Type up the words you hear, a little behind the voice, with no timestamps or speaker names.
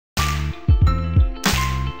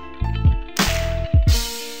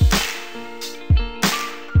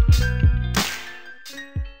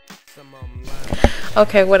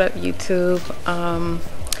Okay, what up YouTube?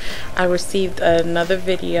 I received another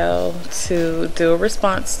video to do a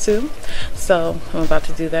response to, so I'm about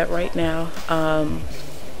to do that right now.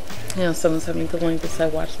 Someone sent me the link that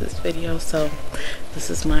said watch this video, so this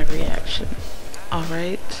is my reaction.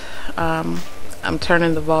 Alright, I'm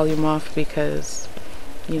turning the volume off because,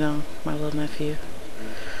 my little nephew.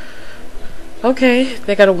 Okay,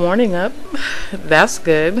 they got a warning up. That's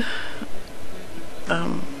good.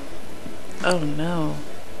 Oh no.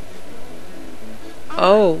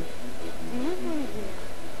 Oh.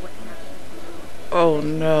 Oh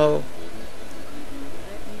no.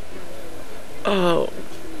 Oh.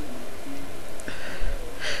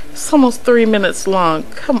 It's almost 3 minutes long.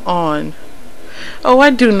 Come on. Oh, I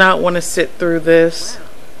do not want to sit through this.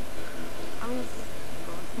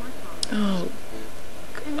 Oh.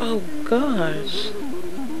 Oh gosh.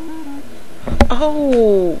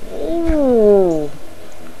 Oh. Oh.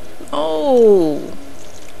 Oh.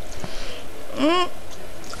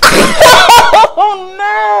 Oh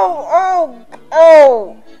no! Oh!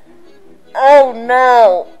 Oh! Oh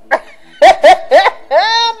no!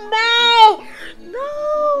 No! No!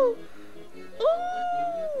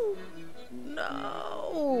 Ooh!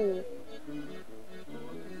 No!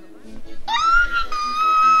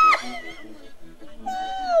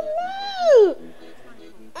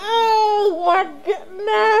 Oh my God!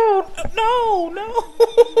 No! No!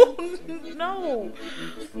 No!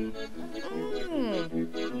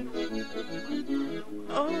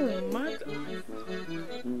 Oh my God!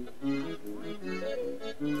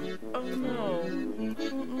 Oh no!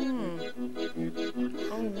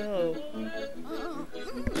 Oh no!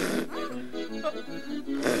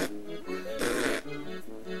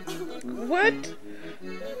 What?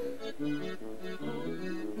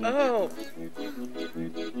 Oh.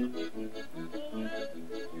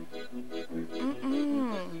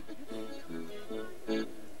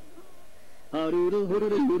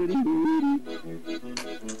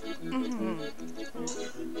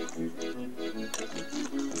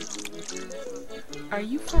 Are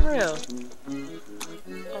you for real?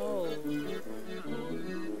 Oh.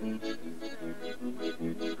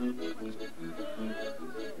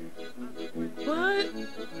 What?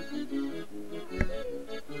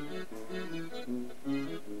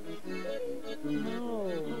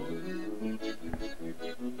 No.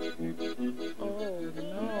 Oh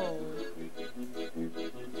no.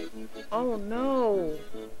 Oh no.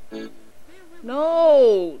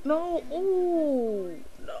 No. No. Ooh.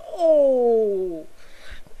 No.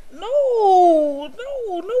 No. No.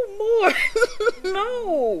 No more.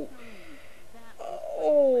 No.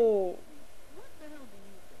 Oh.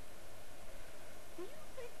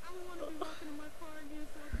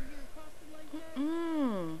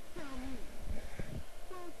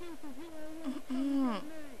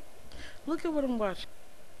 Look at what I'm watching.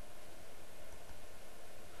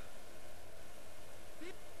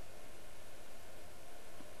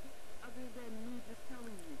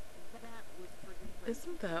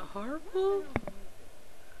 Isn't that horrible?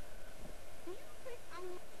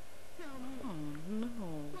 Oh no.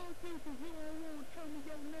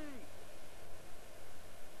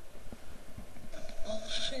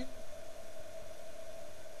 Bullshit.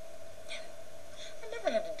 I never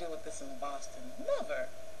had to deal with this in Boston. Never.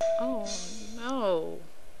 Oh no.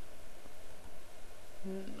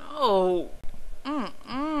 No.